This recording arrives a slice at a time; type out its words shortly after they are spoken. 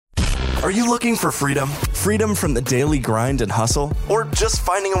Are you looking for freedom? Freedom from the daily grind and hustle? Or just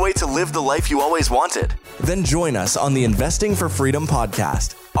finding a way to live the life you always wanted? Then join us on the Investing for Freedom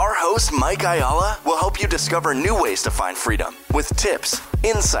podcast. Our host, Mike Ayala, will help you discover new ways to find freedom with tips,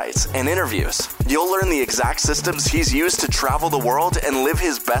 insights, and interviews. You'll learn the exact systems he's used to travel the world and live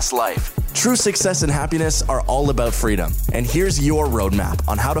his best life. True success and happiness are all about freedom. And here's your roadmap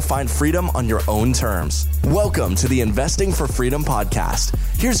on how to find freedom on your own terms. Welcome to the Investing for Freedom podcast.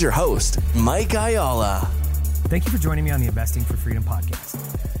 Here's your host, Mike Ayala. Thank you for joining me on the Investing for Freedom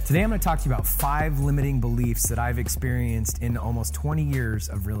podcast. Today, I'm going to talk to you about 5 limiting beliefs that I've experienced in almost 20 years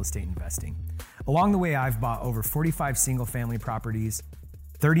of real estate investing. Along the way, I've bought over 45 single-family properties,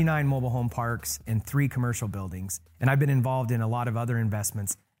 39 mobile home parks, and 3 commercial buildings. And I've been involved in a lot of other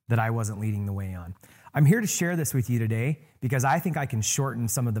investments that I wasn't leading the way on. I'm here to share this with you today because I think I can shorten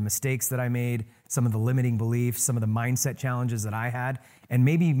some of the mistakes that I made, some of the limiting beliefs, some of the mindset challenges that I had, and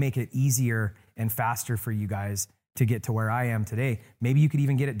maybe make it easier and faster for you guys to get to where I am today. Maybe you could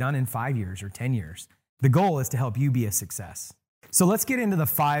even get it done in 5 years or 10 years. The goal is to help you be a success. So let's get into the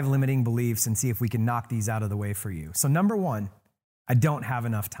 5 limiting beliefs and see if we can knock these out of the way for you. So number 1, I don't have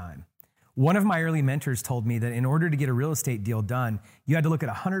enough time. One of my early mentors told me that in order to get a real estate deal done, you had to look at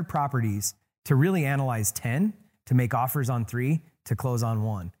 100 properties to really analyze 10, to make offers on 3, to close on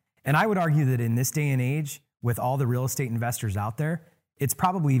 1. And I would argue that in this day and age, with all the real estate investors out there, it's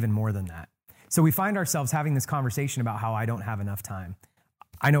probably even more than that. So we find ourselves having this conversation about how I don't have enough time.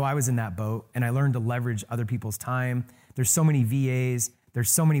 I know I was in that boat, and I learned to leverage other people's time. There's so many VAs.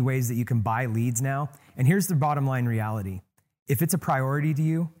 There's so many ways that you can buy leads now. And here's the bottom line reality. If it's a priority to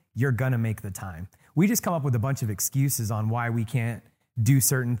you, you're going to make the time. We just come up with a bunch of excuses on why we can't do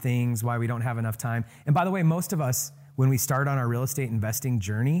certain things, why we don't have enough time. And by the way, most of us, when we start on our real estate investing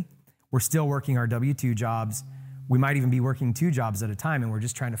journey, we're still working our W-2 jobs. We might even be working 2 jobs at a time, and we're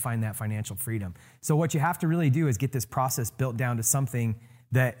just trying to find that financial freedom. So what you have to really do is get this process built down to something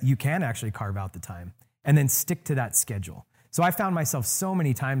that you can actually carve out the time and then stick to that schedule. So I found myself so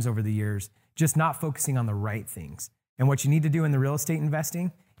many times over the years just not focusing on the right things. And what you need to do in the real estate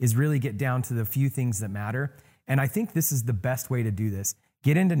investing is really get down to the few things that matter. And I think this is the best way to do this.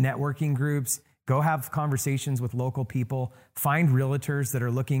 Get into networking groups, go have conversations with local people, find realtors that are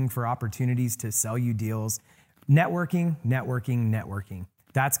looking for opportunities to sell you deals. Networking.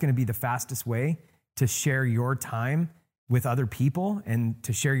 That's going to be the fastest way to share your time with other people and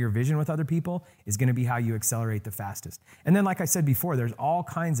to share your vision with other people is going to be how you accelerate the fastest. And then, like I said before, there's all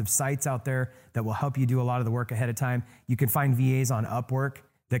kinds of sites out there that will help you do a lot of the work ahead of time. You can find VAs on Upwork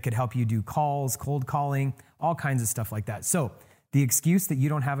that could help you do calls, cold calling, all kinds of stuff like that. So the excuse that you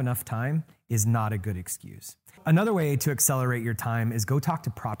don't have enough time is not a good excuse. Another way to accelerate your time is go talk to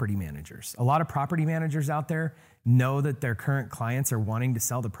property managers. A lot of property managers out there know that their current clients are wanting to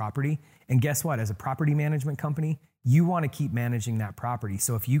sell the property. And guess what? As a property management company, you want to keep managing that property.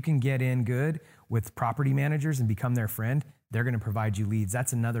 So if you can get in good with property managers and become their friend, they're going to provide you leads.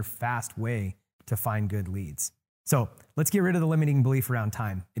 That's another fast way to find good leads. So let's get rid of the limiting belief around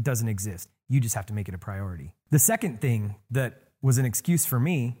time. It doesn't exist. You just have to make it a priority. The second thing that was an excuse for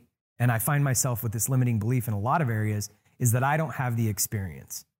me, and I find myself with this limiting belief in a lot of areas, is that I don't have the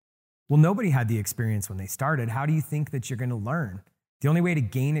experience. Well, nobody had the experience when they started. How do you think that you're going to learn? The only way to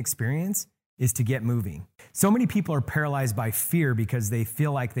gain experience is to get moving. So many people are paralyzed by fear because they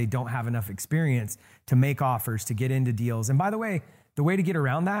feel like they don't have enough experience to make offers, to get into deals. And by the way to get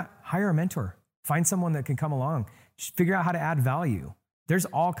around that, hire a mentor. Find someone that can come along. Figure out how to add value. There's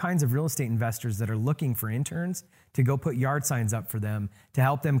all kinds of real estate investors that are looking for interns to go put yard signs up for them, to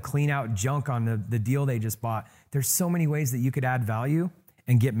help them clean out junk on the deal they just bought. There's so many ways that you could add value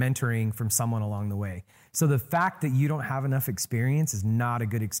and get mentoring from someone along the way. So the fact that you don't have enough experience is not a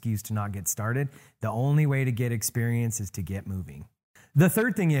good excuse to not get started. The only way to get experience is to get moving. The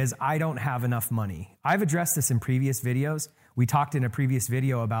third thing is I don't have enough money. I've addressed this in previous videos. We talked in a previous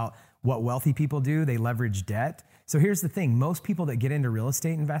video about what wealthy people do. They leverage debt. So here's the thing. Most people that get into real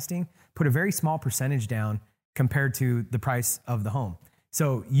estate investing put a very small percentage down compared to the price of the home.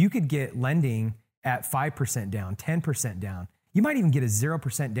 So you could get lending at 5% down, 10% down. You might even get a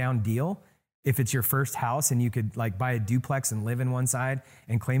 0% down deal if it's your first house and you could like buy a duplex and live in one side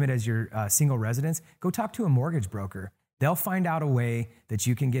and claim it as your single residence. Go talk to a mortgage broker. They'll find out a way that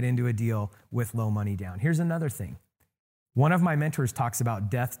you can get into a deal with low money down. Here's another thing. One of my mentors talks about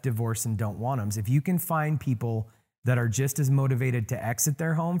death, divorce, and don't want tums. If you can find people that are just as motivated to exit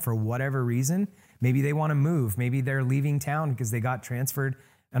their home for whatever reason, maybe they want to move, maybe they're leaving town because they got transferred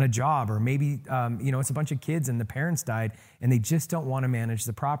on a job, or maybe it's a bunch of kids and the parents died and they just don't want to manage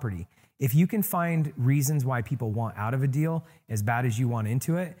the property. If you can find reasons why people want out of a deal as bad as you want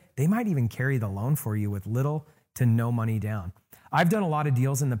into it, they might even carry the loan for you with little to no money down. I've done a lot of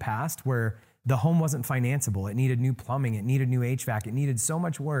deals in the past where the home wasn't financeable. It needed new plumbing. It needed new HVAC. It needed so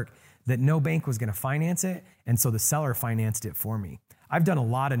much work that no bank was going to finance it. And so the seller financed it for me. I've done a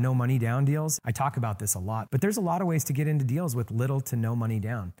lot of no money down deals. I talk about this a lot, but there's a lot of ways to get into deals with little to no money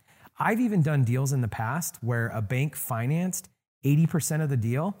down. I've even done deals in the past where a bank financed 80% of the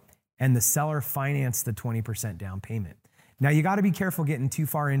deal and the seller financed the 20% down payment. Now you got to be careful getting too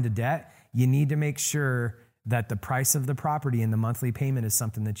far into debt. You need to make sure that the price of the property and the monthly payment is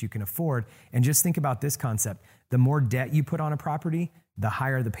something that you can afford. And just think about this concept. The more debt you put on a property, the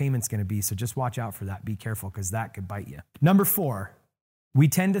higher the payment's going to be. So just watch out for that. Be careful because that could bite you. Number 4, we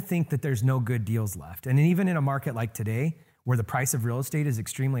tend to think that there's no good deals left. And even in a market like today, where the price of real estate is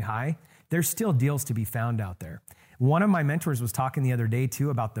extremely high, there's still deals to be found out there. One of my mentors was talking the other day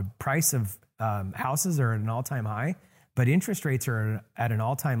too about the price of houses are at an all-time high, but interest rates are at an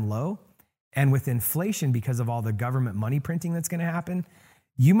all-time low. And with inflation, because of all the government money printing that's going to happen,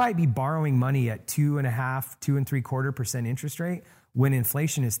 you might be borrowing money at 2.5%, 2.75% interest rate when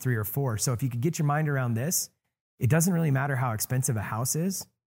inflation is 3 or 4. So if you could get your mind around this, it doesn't really matter how expensive a house is.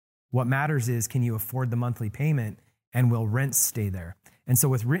 What matters is, can you afford the monthly payment and will rents stay there? And so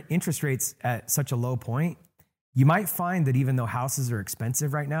with interest rates at such a low point, you might find that even though houses are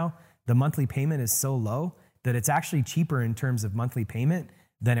expensive right now, the monthly payment is so low that it's actually cheaper in terms of monthly payment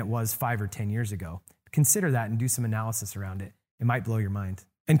than it was 5 or 10 years ago. Consider that and do some analysis around it. It might blow your mind.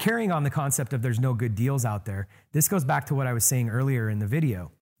 And carrying on the concept of there's no good deals out there, this goes back to what I was saying earlier in the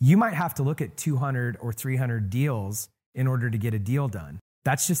video. You might have to look at 200 or 300 deals in order to get a deal done.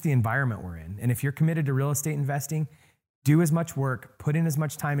 That's just the environment we're in. And if you're committed to real estate investing, do as much work, put in as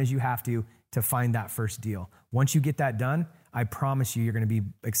much time as you have to find that first deal. Once you get that done, I promise you're going to be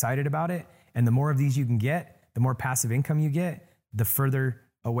excited about it. And the more of these you can get, the more passive income you get, the further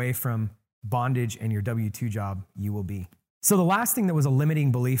away from bondage and your W-2 job you will be. So the last thing that was a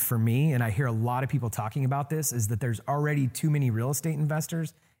limiting belief for me, and I hear a lot of people talking about this, is that there's already too many real estate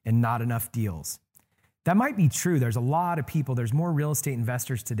investors and not enough deals. That might be true. There's a lot of people. There's more real estate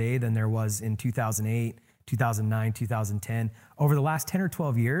investors today than there was in 2008, 2009, 2010. Over the last 10 or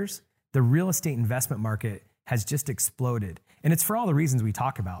 12 years, the real estate investment market has just exploded. And it's for all the reasons we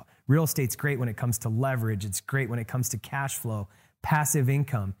talk about. Real estate's great when it comes to leverage. It's great when it comes to cash flow, passive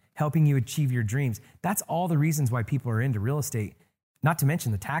income, helping you achieve your dreams. That's all the reasons why people are into real estate, not to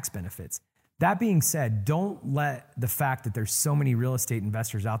mention the tax benefits. That being said, don't let the fact that there's so many real estate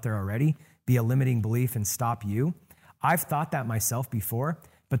investors out there already be a limiting belief and stop you. I've thought that myself before,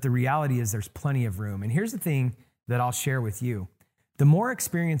 but the reality is there's plenty of room. And here's the thing that I'll share with you. The more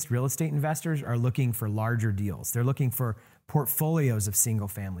experienced real estate investors are looking for larger deals. They're looking for portfolios of single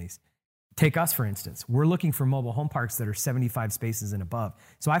families. Take us, for instance. We're looking for mobile home parks that are 75 spaces and above.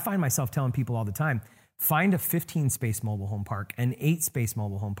 So I find myself telling people all the time, find a 15-space mobile home park, an 8-space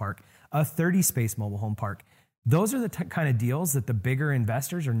mobile home park, a 30-space mobile home park. Those are the kind of deals that the bigger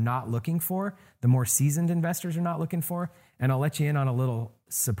investors are not looking for, the more seasoned investors are not looking for. And I'll let you in on a little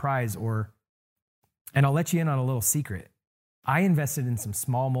surprise and I'll let you in on a little secret. I invested in some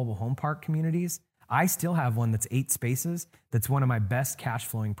small mobile home park communities. I still have one that's 8 spaces. That's one of my best cash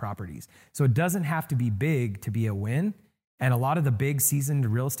flowing properties. So it doesn't have to be big to be a win. And a lot of the big seasoned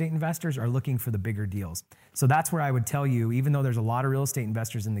real estate investors are looking for the bigger deals. So that's where I would tell you, even though there's a lot of real estate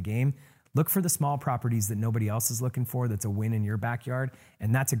investors in the game, look for the small properties that nobody else is looking for that's a win in your backyard.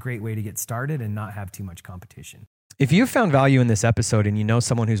 And that's a great way to get started and not have too much competition. If you've found value in this episode and you know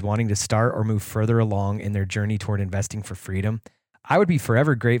someone who's wanting to start or move further along in their journey toward investing for freedom, I would be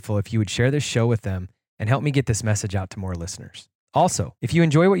forever grateful if you would share this show with them and help me get this message out to more listeners. Also, if you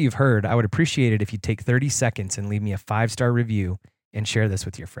enjoy what you've heard, I would appreciate it if you'd take 30 seconds and leave me a 5-star review and share this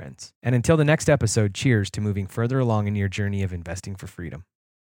with your friends. And until the next episode, cheers to moving further along in your journey of investing for freedom.